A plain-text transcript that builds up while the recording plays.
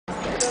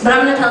but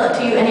I'm gonna tell it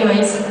to you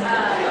anyways.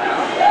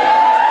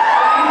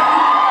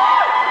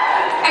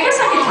 I guess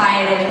I could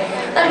tie it in.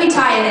 Let me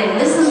tie it in.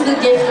 This is the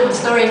gift of a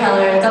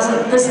storyteller.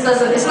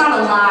 It's not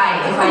a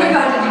lie. Oh my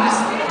God,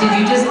 did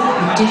you just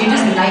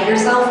knight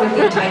yourself with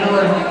the title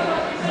of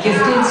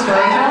gifted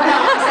storyteller?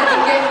 It's like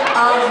the gift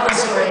of a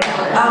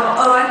storyteller.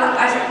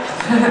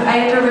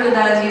 I interpreted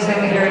that as you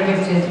saying that you're a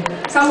gifted.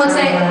 Some would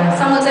say that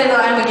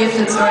I'm a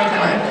gifted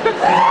storyteller.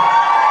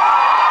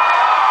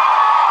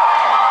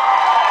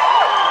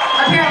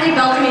 Apparently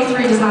Balcony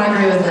 3 does not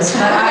agree with this,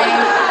 but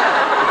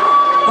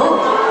oh,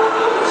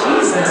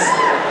 Jesus.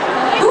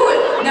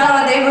 No,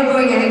 they were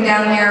booing it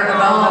down here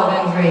about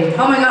Balcony 3.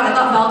 Oh my God, I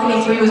thought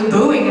Balcony 3 was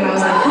booing, and I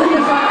was like, who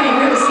the fuck are you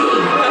going to see?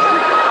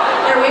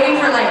 They're waiting,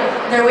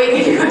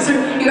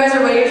 you guys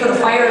are waiting for the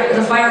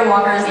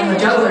firewalkers and the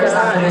jugglers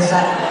after this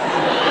set.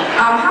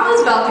 How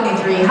is Balcony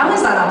 3? How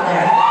is that up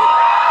there?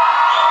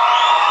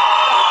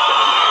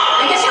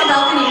 I guess for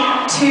Balcony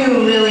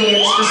 2, really,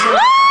 it's just sort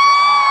of...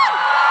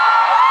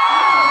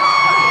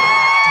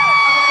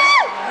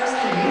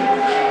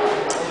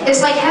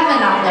 It's like heaven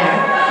out there.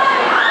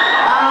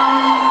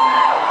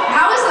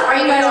 How is it? Are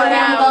you guys on the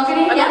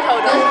balcony? Yeah?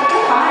 Good?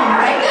 Fine,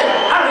 alright, good.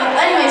 Alright,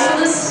 anyway, so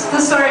the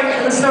story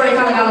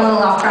kind of got a little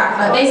off track,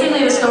 but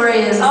basically the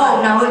story is... Oh,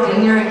 no,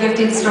 you're a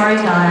gifted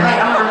storyteller. Right,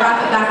 I'm gonna wrap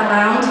it back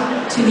around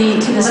to the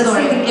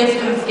story. Let's see the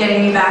gift of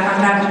getting me back on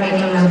track and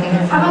making them think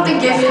of... How about the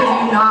gift of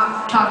you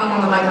not talking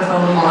on the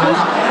microphone while I'm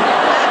talking?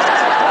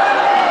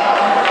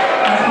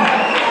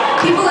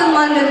 People in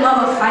London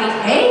love a fight,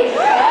 hey?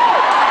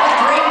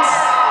 Drinks,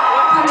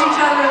 punch each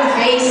other in the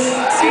face,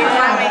 super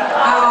fun.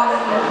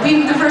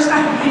 The first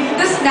time,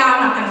 now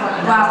I'm not gonna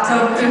fucking. Wow, so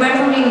we went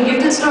from being a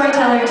gifted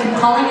storyteller to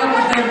calling up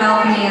the third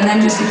balcony and then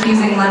just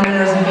accusing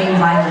Londoners of being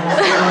violent.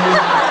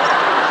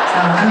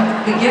 So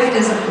the gift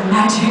is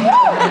magic.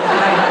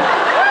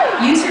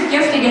 Use your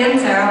gift again,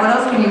 Sarah. What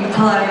else can you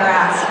pull out of your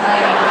ass?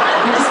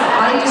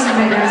 Why don't you just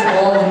admit you're just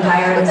old and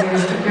tired and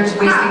you're just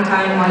wasting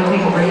time while you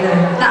take a breather?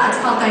 No, it's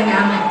called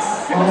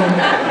dynamics.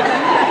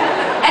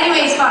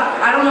 Anyways, fuck.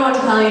 I don't know what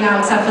to tell you now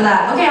except for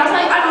that. Okay, I'll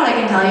tell you. I know what I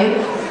can tell you.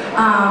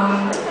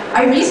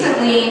 I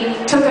recently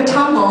took a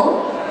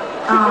tumble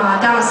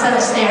down a set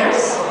of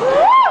stairs,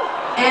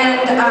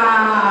 and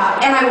I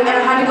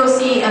had to go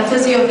see a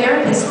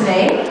physiotherapist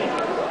today.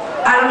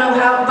 I don't know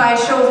how, by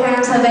show of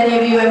hands, have any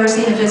of you ever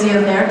seen a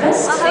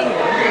physiotherapist?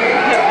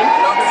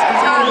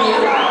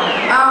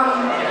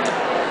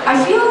 I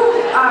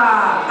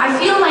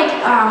feel like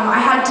I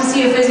had to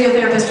see a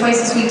physiotherapist twice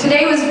this week.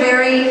 Today was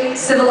very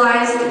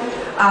civilized.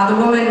 The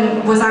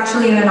woman was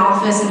actually in an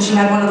office and she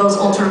had one of those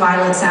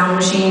ultraviolet sound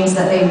machines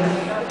that they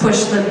put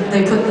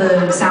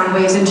the sound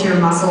waves into your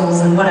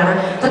muscles and whatever.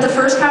 But the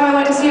first time I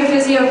went to see a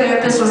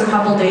physiotherapist was a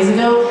couple days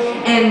ago,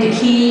 and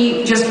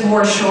he just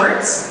wore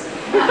shorts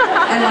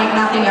and like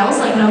nothing else,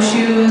 like no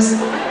shoes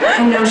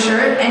and no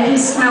shirt, and he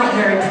smelled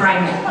very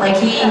primal. Like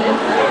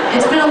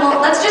it's been a long,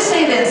 let's just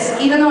say this,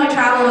 even though I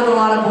travel with a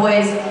lot of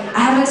boys, I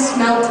haven't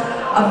smelt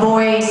a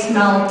boy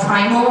smell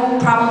primal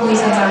probably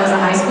since I was in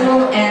high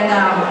school, and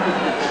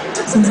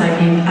since I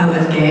came out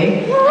as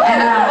gay.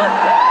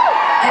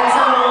 And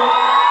so,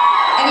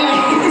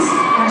 anyways,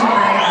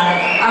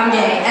 I'm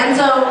gay. And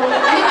so,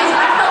 anyways,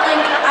 I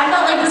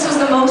felt like this was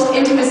the most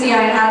intimacy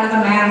I had had with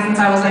a man since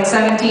I was like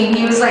 17.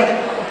 He was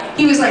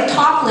like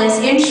topless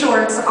in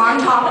shorts on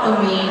top of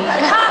me,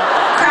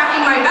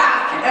 cracking my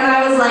back, and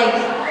I was like,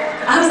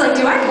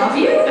 do I love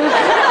you? Am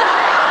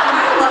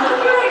I loving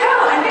you right now?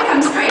 I think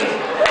I'm straight.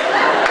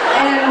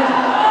 And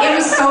it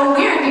was so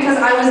weird because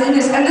I was in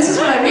this, and this is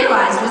what I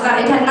realized, was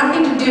that it had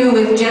nothing to do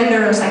with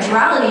gender or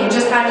sexuality. It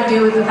just had to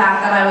do with the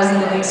fact that I was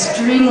in an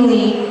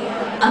extremely,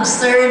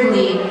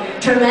 absurdly,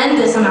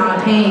 tremendous amount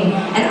of pain,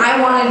 and I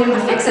wanted him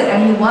to fix it,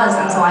 and he was,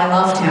 and so I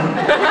loved him.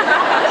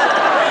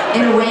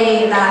 In a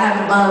way that I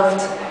haven't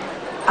loved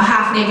a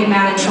half-naked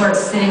man in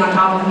shorts sitting on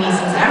top of me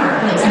since ever,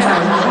 like since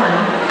I was born.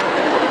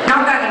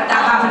 Not that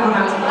happened when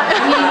I was born.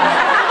 I mean,